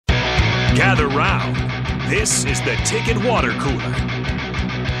Gather round. This is the Ticket Water Cooler.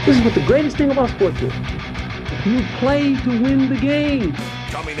 This is what the greatest thing about sports is. You play to win the game.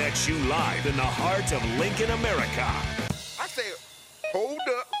 Coming at you live in the heart of Lincoln, America. I say, hold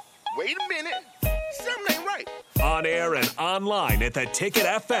up, wait a minute, something ain't right. On air and online at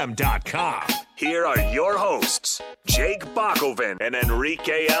theticketfm.com. Here are your hosts, Jake Bakoven and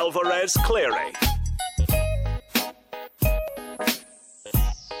Enrique Alvarez Clary.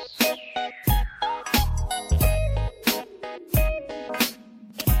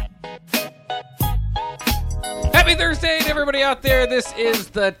 Happy Thursday to everybody out there. This is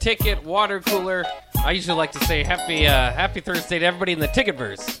the Ticket Water Cooler. I usually like to say happy Thursday to everybody in the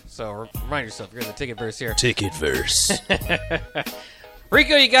Ticketverse. So remind yourself, you're in the Ticketverse here. Ticketverse.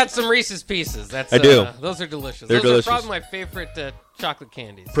 Rico, you got some Reese's Pieces. I do. Those are delicious. They're delicious. Are probably my favorite chocolate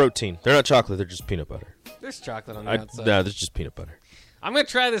candies. Protein. They're not chocolate. They're just peanut butter. There's chocolate on the outside. No, there's just peanut butter. I'm going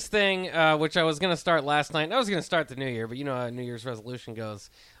to try this thing, which I was going to start last night. I was going to start the new year, but you know how a New Year's resolution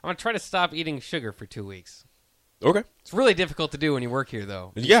goes. I'm going to try to stop eating sugar for 2 weeks. Okay. It's really difficult to do when you work here,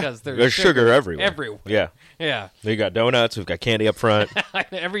 though. Yeah, Because there's sugar everywhere. Everywhere. Yeah. Yeah. We got donuts. We've got candy up front.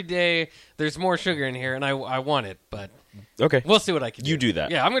 Every day there's more sugar in here, and I want it, but Okay. we'll see what I can do. You do that.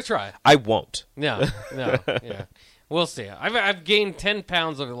 Yeah, I'm going to try. I won't. No, yeah. We'll see. I've gained 10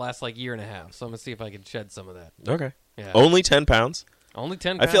 pounds over the last, year and a half, so I'm going to see if I can shed some of that. Okay. Yeah. Only 10 pounds? Only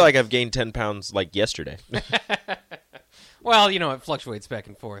 10 pounds. I feel like I've gained 10 pounds, yesterday. Well, it fluctuates back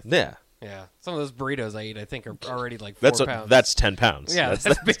and forth. Yeah. Yeah. Some of those burritos I eat, I think, are already 4 pounds. That's 10 pounds. Yeah,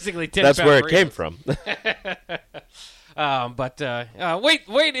 that's basically 10 That's pound where it burritos. came from.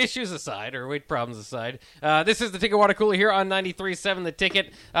 Weight issues aside, or weight problems aside, this is the Ticket Water Cooler here on 93.7 The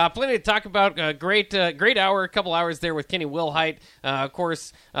Ticket. Plenty to talk about. Great hour, a couple hours there with Kenny Wilhite. Of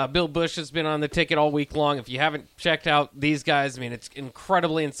course, Bill Bush has been on the ticket all week long. If you haven't checked out these guys, it's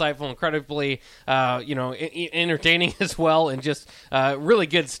incredibly insightful, incredibly, entertaining as well, and just really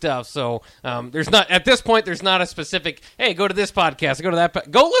good stuff. So at this point, there's not a specific, hey, go to this podcast, go to that.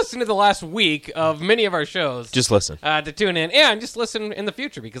 Go listen to the last week of many of our shows. Just listen. To tune in, and just listen in the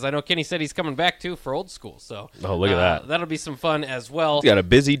future, because I know Kenny said he's coming back too for Old School. So look at that. That'll be some fun as well. He's got a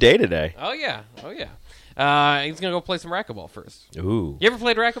busy day today. Oh yeah. He's gonna go play some racquetball first. Ooh. You ever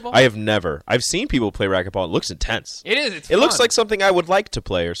played racquetball? I have never. I've seen people play racquetball. It looks intense. It is. It looks like something I would like to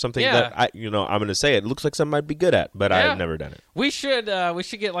play, or something Yeah. that I'm going to say it looks like something I'd be good at, but I've never done it. We should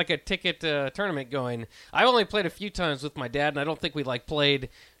get a ticket tournament going. I've only played a few times with my dad, and I don't think we played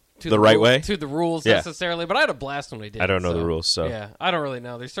to the right way to the rules necessarily, but I had a blast when we did. I don't know the rules, so yeah, I don't really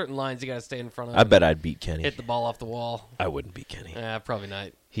know. There's certain lines you got to stay in front of. I bet I'd beat Kenny. Hit the ball off the wall. I wouldn't beat Kenny. Probably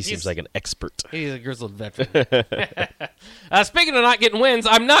not. He seems like an expert. He's a grizzled veteran. Speaking of not getting wins,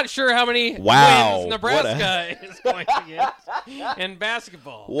 I'm not sure how many wins Nebraska is going to get in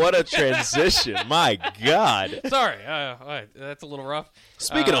basketball. What a transition. My God. Sorry. That's a little rough.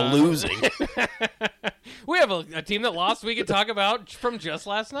 Speaking of losing. We have a team that lost we could talk about from just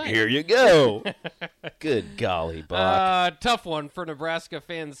last night. Here you go. Good golly, Bach. Tough one for Nebraska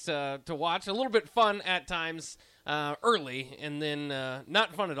fans to watch. A little bit fun at times. Early, and then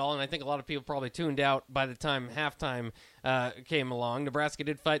not fun at all, and I think a lot of people probably tuned out by the time halftime came along. Nebraska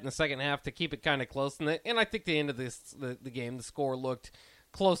did fight in the second half to keep it kind of close, and I think the end of the game, the score looked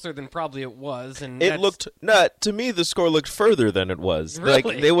closer than probably it was. And to me, the score looked further than it was.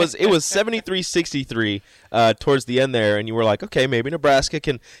 Really? It was 73-63 towards the end there, and you were like, okay, maybe Nebraska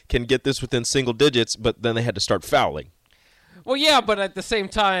can get this within single digits, but then they had to start fouling. Well, yeah, but at the same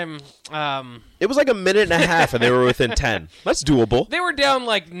time... it was a minute and a half, and they were within 10. That's doable. They were down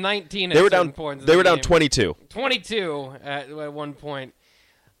 19 they were down points. They were down 22. 22 at one point.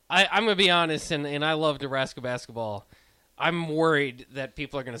 I'm going to be honest, and I love Nebraska basketball. I'm worried that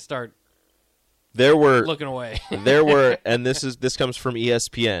people are going to start looking away. And this comes from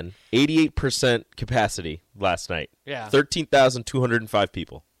ESPN, 88% capacity last night. Yeah. 13,205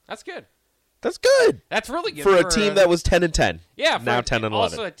 people. That's good. That's good. That's really good for a team that was 10-10. Yeah, now 10-11.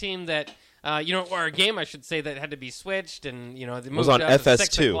 Also a team that or a game I should say that had to be switched, and they moved was on up to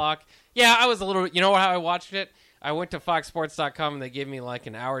 6 FS2. o'clock. Yeah, I was a little. You know how I watched it? I went to FoxSports.com and they gave me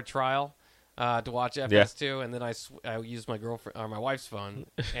an hour trial to watch FS2, and then I used my girlfriend or my wife's phone,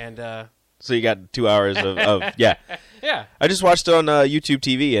 and so you got 2 hours of yeah. Yeah. I just watched it on YouTube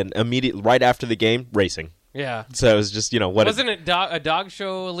TV, and immediately right after the game, racing. Yeah. So it was just, Wasn't it a dog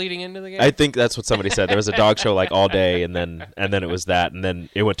show leading into the game? I think that's what somebody said. There was a dog show all day, and then it was that, and then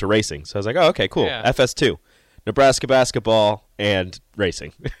it went to racing. So I was like, oh, okay, cool. Yeah. FS2, Nebraska basketball and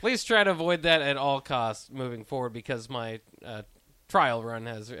racing. Please try to avoid that at all costs moving forward, because my trial run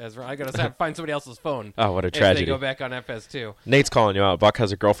has run. I got to find somebody else's phone. Oh, what a if tragedy. they go back on FS2. Nate's calling you out. Buck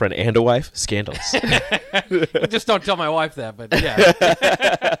has a girlfriend and a wife. Scandalous. Just don't tell my wife that, but yeah.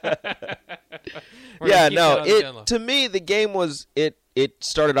 Yeah, no. To me, the game was it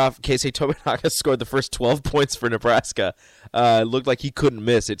started off. Keisei Tominaga scored the first 12 points for Nebraska. It looked like he couldn't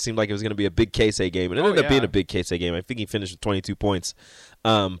miss. It seemed like it was going to be a big Keisei game, and it ended up being a big Keisei game. I think he finished with 22 points,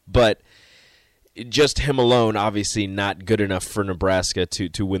 but just him alone, obviously not good enough for Nebraska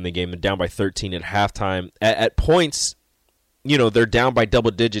to win the game. And down by 13 at halftime. At points, they're down by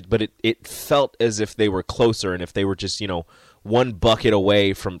double digits, but it felt as if they were closer, and if they were just one bucket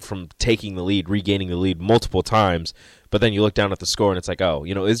away from taking the lead, regaining the lead multiple times. But then you look down at the score, and it's like,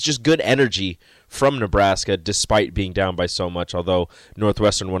 it's just good energy from Nebraska despite being down by so much, although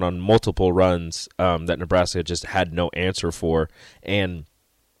Northwestern went on multiple runs that Nebraska just had no answer for. And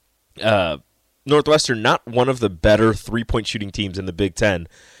Northwestern, not one of the better three-point shooting teams in the Big Ten.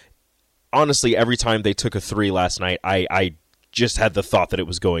 Honestly, every time they took a three last night, I just had the thought that it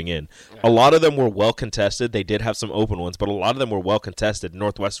was going in. A lot of them were well contested. They did have some open ones, but a lot of them were well contested.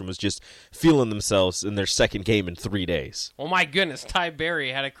 Northwestern was just feeling themselves in their second game in 3 days. Well, my goodness, Ty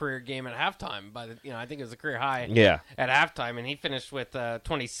Berry had a career game at halftime. I think it was a career high at halftime, and he finished with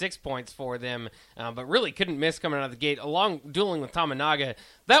 26 points for them, but really couldn't miss coming out of the gate. Along dueling with Tominaga,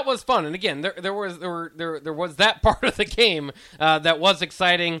 that was fun. And again, there was that part of the game that was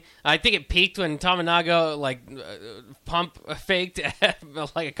exciting. I think it peaked when Tominaga pump faked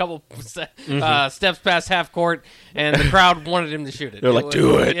like a couple steps past half court, and the crowd wanted him to shoot it. They're like,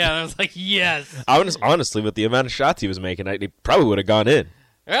 do it. Yeah, I was like, yes. Honestly, with the amount of shots he was making, it probably would have gone in.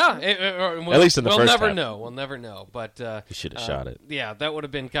 Yeah, at least in the first half. We'll never know. But he should have shot it. Yeah, that would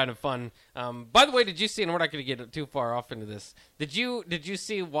have been kind of fun. By the way, did you see? And we're not going to get too far off into this. Did you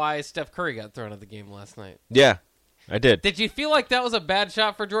see why Steph Curry got thrown out of the game last night? Yeah, I did. Did you feel like that was a bad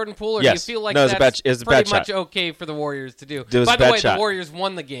shot for Jordan Poole, or yes. do you feel like no, that's it was a pretty bad much shot. Okay for the Warriors to do? It was By a the bad way, shot. the Warriors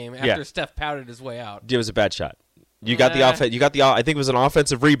won the game after Steph pouted his way out. It was a bad shot. You got the offense. You got the. I think it was an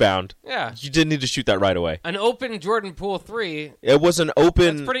offensive rebound. Yeah. You didn't need to shoot that right away. An open Jordan Poole three. It was an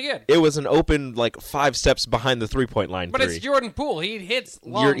open. That's pretty good. It was an open 5 steps behind the 3-point line. But three. It's Jordan Poole. He hits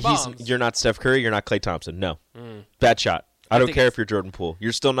long bombs. You're not Steph Curry. You're not Klay Thompson. No. Bad shot. I don't care if you're Jordan Poole.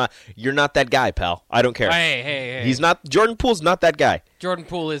 You're still not. You're not that guy, pal. I don't care. Hey. He's not. Jordan Poole's not that guy. Jordan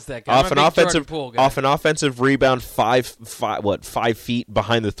Poole is that guy. Off an offensive rebound, 5 feet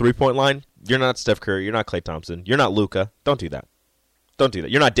behind the 3-point line. You're not Steph Curry. You're not Klay Thompson. You're not Luka. Don't do that. Don't do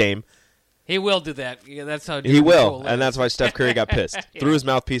that. You're not Dame. He will do that. Yeah, that's how Jordan he will, Poole and that's why Steph Curry got pissed. Threw his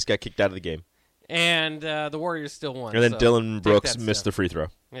mouthpiece, got kicked out of the game. And the Warriors still won. And then Dylan Brooks missed the free throw.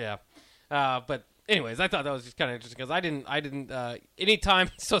 Yeah, but anyways, I thought that was just kind of interesting because I didn't. Anytime,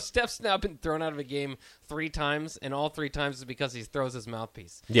 so Steph's now been thrown out of a game 3 times, and all 3 times is because he throws his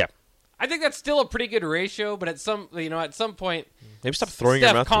mouthpiece. Yeah. I think that's still a pretty good ratio, but at some point, maybe stop throwing Steph,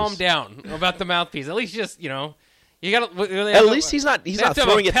 your mouthpiece. calm down about the mouthpiece. At least just, you got to. At least he's not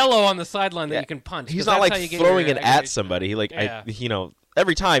throwing a pillow on the sideline that you can punch. He's not throwing it at somebody.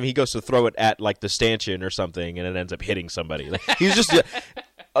 Every time he goes to throw it at the stanchion or something, and it ends up hitting somebody. He's just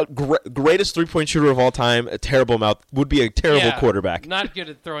a greatest 3-point shooter of all time. A terrible would be a terrible quarterback. Not good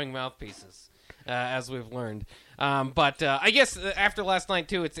at throwing mouthpieces, as we've learned. But I guess after last night,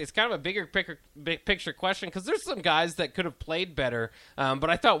 too, it's kind of a big picture question because there's some guys that could have played better. But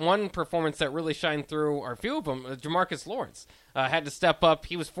I thought one performance that really shined through, or a few of them, Jamarcus Lawrence had to step up.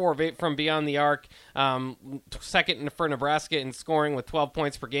 He was 4 of 8 from beyond the arc, second for Nebraska in scoring with 12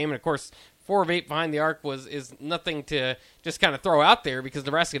 points per game. And, of course, 4 of 8 behind the arc is nothing to just kind of throw out there because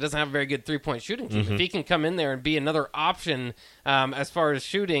Nebraska doesn't have a very good 3-point shooting team. If he can come in there and be another option as far as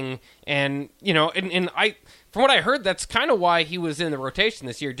shooting, and from what I heard, that's kind of why he was in the rotation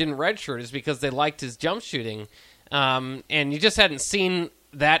this year, didn't redshirt, is because they liked his jump shooting, and you just hadn't seen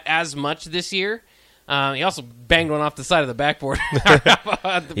that as much this year. He also banged one off the side of the backboard from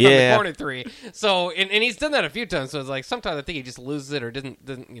the corner 3. So, and he's done that a few times. So it's like sometimes I think he just loses it or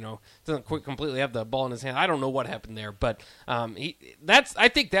doesn't completely have the ball in his hand. I don't know what happened there, but I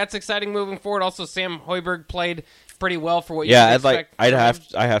think that's exciting moving forward. Also, Sam Hoiberg played pretty well for what you expect. I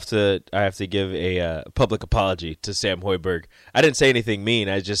have to give a public apology to Sam Hoiberg. I didn't say anything mean.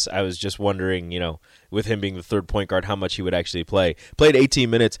 I was just wondering, with him being the third point guard, how much he would actually play. Played 18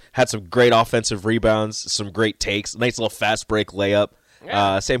 minutes, had some great offensive rebounds, some great takes, nice little fast break layup.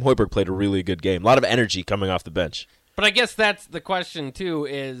 Yeah. Sam Hoiberg played a really good game. A lot of energy coming off the bench. But I guess that's the question, too,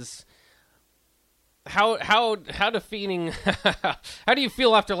 is how defeating how do you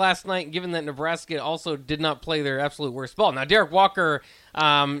feel after last night, given that Nebraska also did not play their absolute worst ball? Now, Derek Walker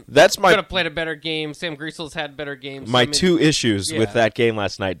could have played a better game. Sam Griesel's had better games. My two issues with that game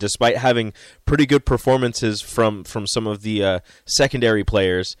last night, despite having pretty good performances from some of the secondary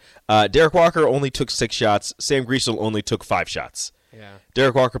players, Derek Walker only took 6 shots. Sam Griesel only took 5 shots. Yeah.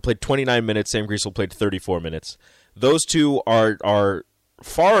 Derek Walker played 29 minutes. Sam Griesel played 34 minutes. Those two are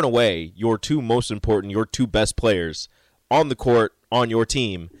far and away your two most important, your two best players on the court on your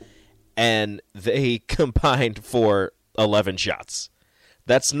team, and they combined for 11 shots.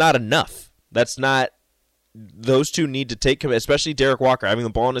 That's not enough. That's not. Those two need to take, especially Derek Walker, having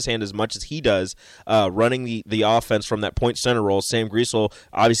the ball in his hand as much as he does, running the offense from that point center role. Sam Griesel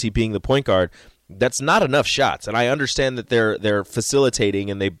obviously being the point guard. That's not enough shots, and I understand that they're facilitating,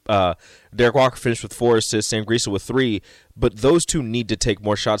 and Derek Walker finished with 4 assists, Sam Griesel with 3, but those two need to take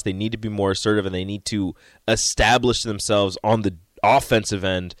more shots. They need to be more assertive, and they need to establish themselves on the offensive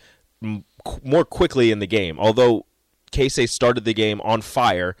end more quickly in the game. Although Casey started the game on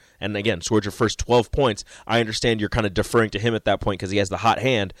fire, and again, scored your first 12 points, I understand you're kind of deferring to him at that point because he has the hot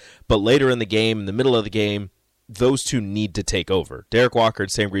hand, but later in the game, in the middle of the game, those two need to take over. Derek Walker and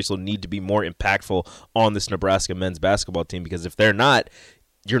Sam Griesel need to be more impactful on this Nebraska men's basketball team, because if they're not,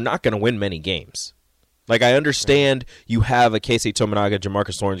 you're not going to win many games. Like, I understand you have a Casey Tominaga,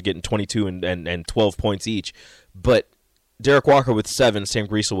 Jamarcus Lawrence getting 22 and 12 points each, but Derek Walker with 7, Sam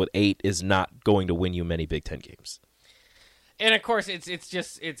Griesel with 8 is not going to win you many Big Ten games. And of course,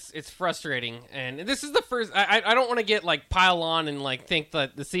 it's frustrating, and this is the first. I don't want to get pile on and think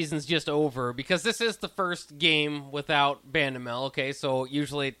that the season's just over, because this is the first game without Bandamel. Okay, so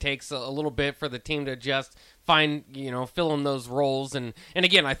usually it takes a little bit for the team to adjust, fill in those roles, and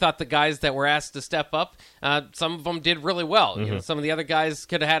again, I thought the guys that were asked to step up, some of them did really well. Mm-hmm. Some of the other guys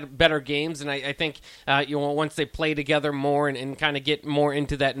could have had better games, and I think once they play together more and kind of get more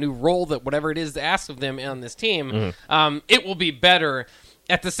into that new role, that whatever it is asked of them on this team, it will be better.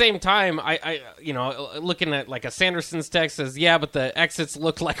 At the same time, I looking at a Sanderson's text says, yeah, but the exits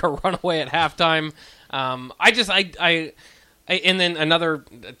looked like a runaway at halftime. And then another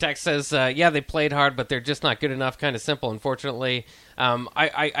text says, yeah, they played hard, but they're just not good enough, kind of simple, unfortunately.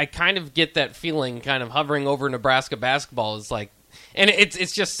 I kind of get that feeling kind of hovering over Nebraska basketball. Is and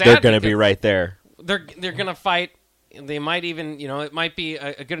it's just sad. They're going to be right there. They're going to fight. They might even, it might be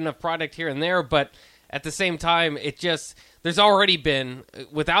a good enough product here and there, but at the same time, there's already been,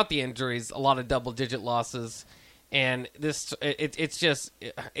 without the injuries, a lot of double-digit losses. And it's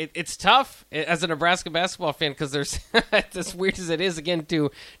tough as a Nebraska basketball fan, because there's, as weird as it is, again, to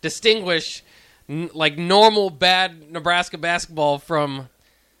distinguish normal bad Nebraska basketball from,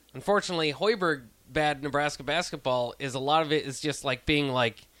 unfortunately, Hoiberg bad Nebraska basketball. Is a lot of it is just being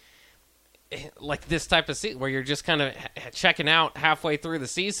this type of season where you're just kind of checking out halfway through the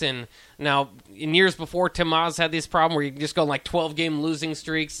season. Now, in years before, Tim Oz had this problem where you just go 12-game losing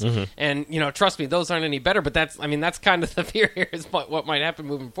streaks, and trust me, those aren't any better. But that's kind of the fear here is what might happen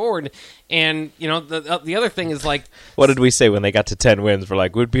moving forward. And the other thing is what did we say when they got to 10 wins? We're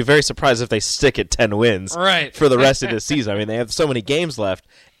we'd be very surprised if they stick at 10 wins for the rest of the season. I mean, they have so many games left,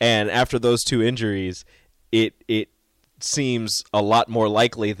 and after those 2 injuries, it seems a lot more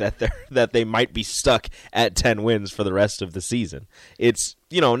likely that they might be stuck at 10 wins for the rest of the season. It's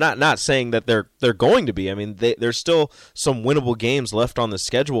not saying that they're going to be. I mean, there's still some winnable games left on the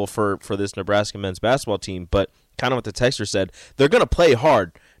schedule for this Nebraska men's basketball team, but kind of what the texter said, they're going to play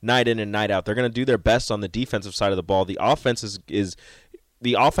hard night in and night out. They're going to do their best on the defensive side of the ball. The offense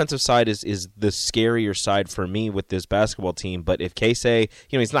the offensive side is the scarier side for me with this basketball team. But if Casey,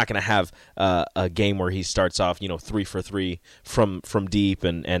 he's not going to have a game where he starts off, 3 for 3 from deep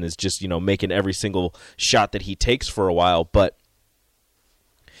and is just, making every single shot that he takes for a while. But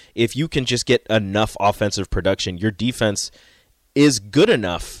if you can just get enough offensive production, your defense is good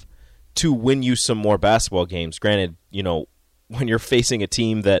enough to win you some more basketball games. Granted, when you're facing a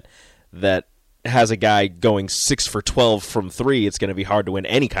team that has a guy going 6 for 12 from 3, it's going to be hard to win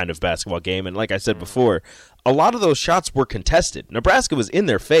any kind of basketball game. And like I said before, a lot of those shots were contested. Nebraska was in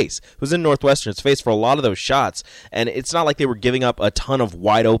their face. It was in Northwestern's face for a lot of those shots. And it's not like they were giving up a ton of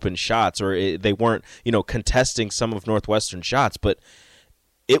wide open shots or they weren't, contesting some of Northwestern shots. But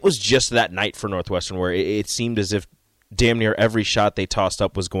it was just that night for Northwestern where it seemed as if damn near every shot they tossed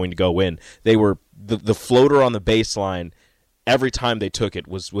up was going to go in. They were the floater on the baseline. Every time they took it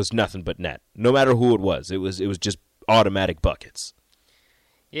was nothing but net. No matter who it was just automatic buckets.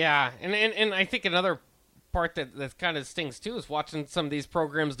 Yeah, and I think another part that kind of stings too is watching some of these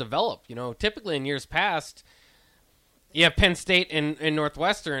programs develop. Typically in years past, Yeah, Penn State and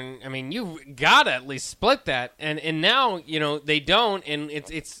Northwestern. I mean, you gotta at least split that, and now they don't, and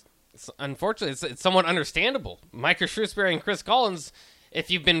it's unfortunately it's somewhat understandable. Micah Shrewsbury and Chris Collins,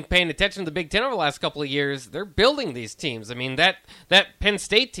 if you've been paying attention to the Big Ten over the last couple of years, they're building these teams. I mean, that Penn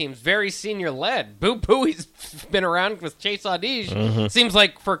State team's very senior led. Boo Booey's been around with Chase Audige, seems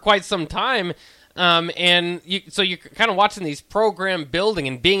like for quite some time. So you're kind of watching these program building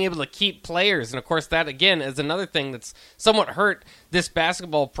and being able to keep players. And, of course, that, again, is another thing that's somewhat hurt this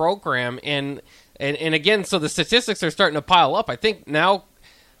basketball program. And again, so the statistics are starting to pile up. I think now,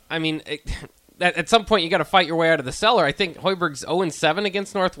 at some point you got to fight your way out of the cellar. I think Hoiberg's 0-7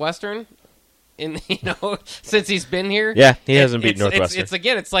 against Northwestern. Since he's been here. Yeah, he hasn't beaten Northwestern.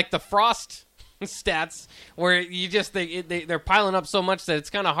 It's like the Frost stats where they're piling up so much that it's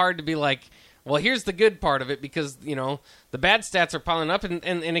kind of hard to be like, well, here's the good part of it, because the bad stats are piling up, and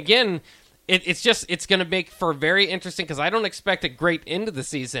again, it's going to make for very interesting, because I don't expect a great end of the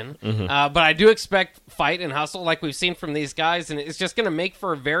season, but I do expect fight and hustle like we've seen from these guys, and it's just going to make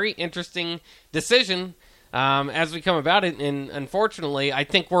for a very interesting decision as we come about it. And unfortunately, I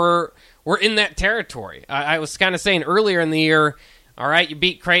think we're in that territory. I was kind of saying earlier in the year, all right, you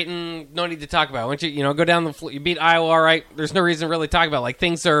beat Creighton, no need to talk about it. Once you go down the floor, you beat Iowa, all right, there's no reason to really talk about it. Like,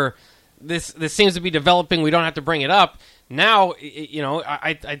 things are. This seems to be developing. We don't have to bring it up now.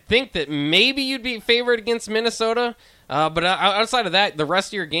 I think that maybe you'd be favored against Minnesota, but outside of that, the rest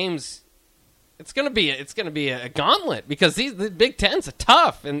of your games, it's gonna be a gauntlet, because the Big Ten's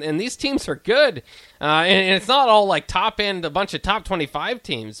tough, and these teams are good, and it's not all like top end, a bunch of top 25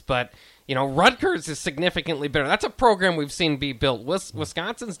 teams, but. Rutgers is significantly better. That's a program we've seen be built.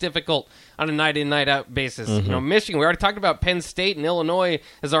 Wisconsin's difficult on a night-in, night-out basis. Michigan, we already talked about Penn State, and Illinois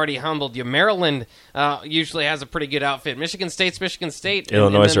has already humbled you. Maryland usually has a pretty good outfit. Michigan State's Michigan State.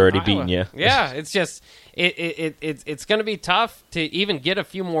 Illinois has already Iowa. Beaten you. Yeah, it's just it's going to be tough to even get a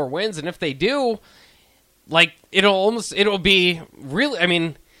few more wins, and if they do, like it'll be really. I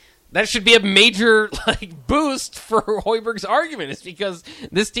mean. That should be a major boost for Hoiberg's argument, is because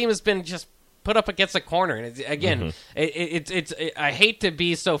this team has been just put up against a corner. And I hate to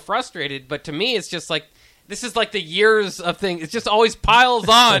be so frustrated, but to me, it's just like this is like the years of things. It just always piles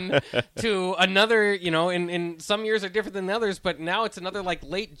on to another. And some years are different than others, but now it's another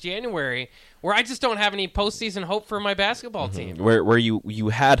late January where I just don't have any postseason hope for my basketball team. Where you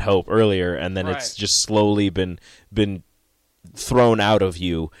had hope earlier, and then it's just slowly been thrown out of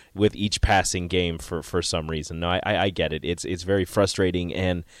you with each passing game for some reason. No, I get it. It's very frustrating,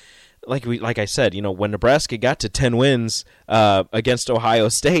 and like I said, when Nebraska got to 10 wins against Ohio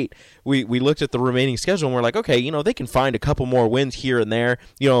State, we looked at the remaining schedule and we're like, okay, they can find a couple more wins here and there.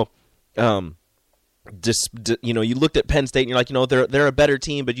 You looked at Penn State and you're like, they're a better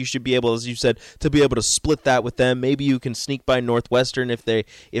team, but you should be able, as you said, to be able to split that with them. Maybe you can sneak by Northwestern if they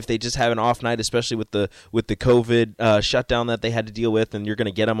just have an off night, especially with the COVID shutdown that they had to deal with, and you're going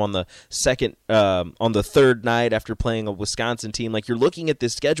to get them on the third night after playing a Wisconsin team. Like, you're looking at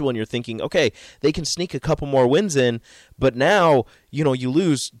this schedule and you're thinking, okay, they can sneak a couple more wins in, but now you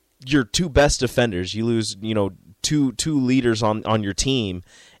lose your two best defenders, you lose two leaders on your team.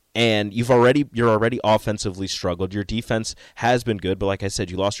 And you're already offensively struggled. Your defense has been good, but like I said,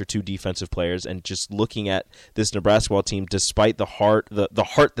 you lost your two defensive players. And just looking at this Nebraska team, despite the heart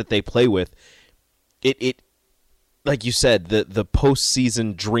that they play with, it like you said, the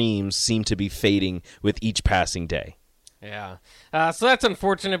postseason dreams seem to be fading with each passing day. Yeah, so that's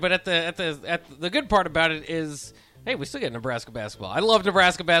unfortunate. But at the good part about it is, hey, we still get Nebraska basketball. I love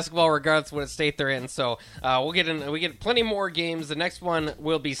Nebraska basketball regardless of what state they're in. So we get plenty more games. The next one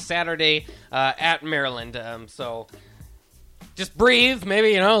will be Saturday at Maryland. So just breathe,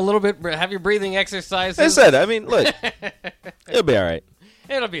 maybe a little bit. Have your breathing exercises. I said, look, it'll be all right.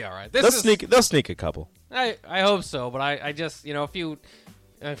 It'll be all right. They'll sneak a couple. I hope so, but I just a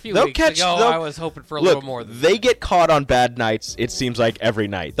few weeks ago, I was hoping for a little more than they get caught on bad nights, it seems like, every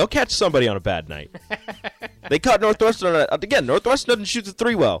night. They'll catch somebody on a bad night. They caught Northwestern again. Northwestern doesn't shoot the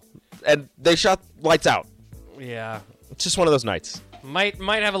three well, and they shot lights out. Yeah. It's just one of those nights. Might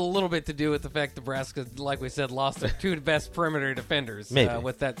have a little bit to do with the fact Nebraska, like we said, lost their two best perimeter defenders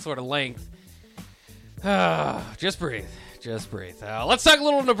with that sort of length. Just breathe. Let's talk a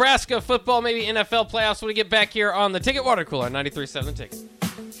little Nebraska football, maybe NFL playoffs when we get back here on the Ticket Water Cooler on 93.7 Ticket.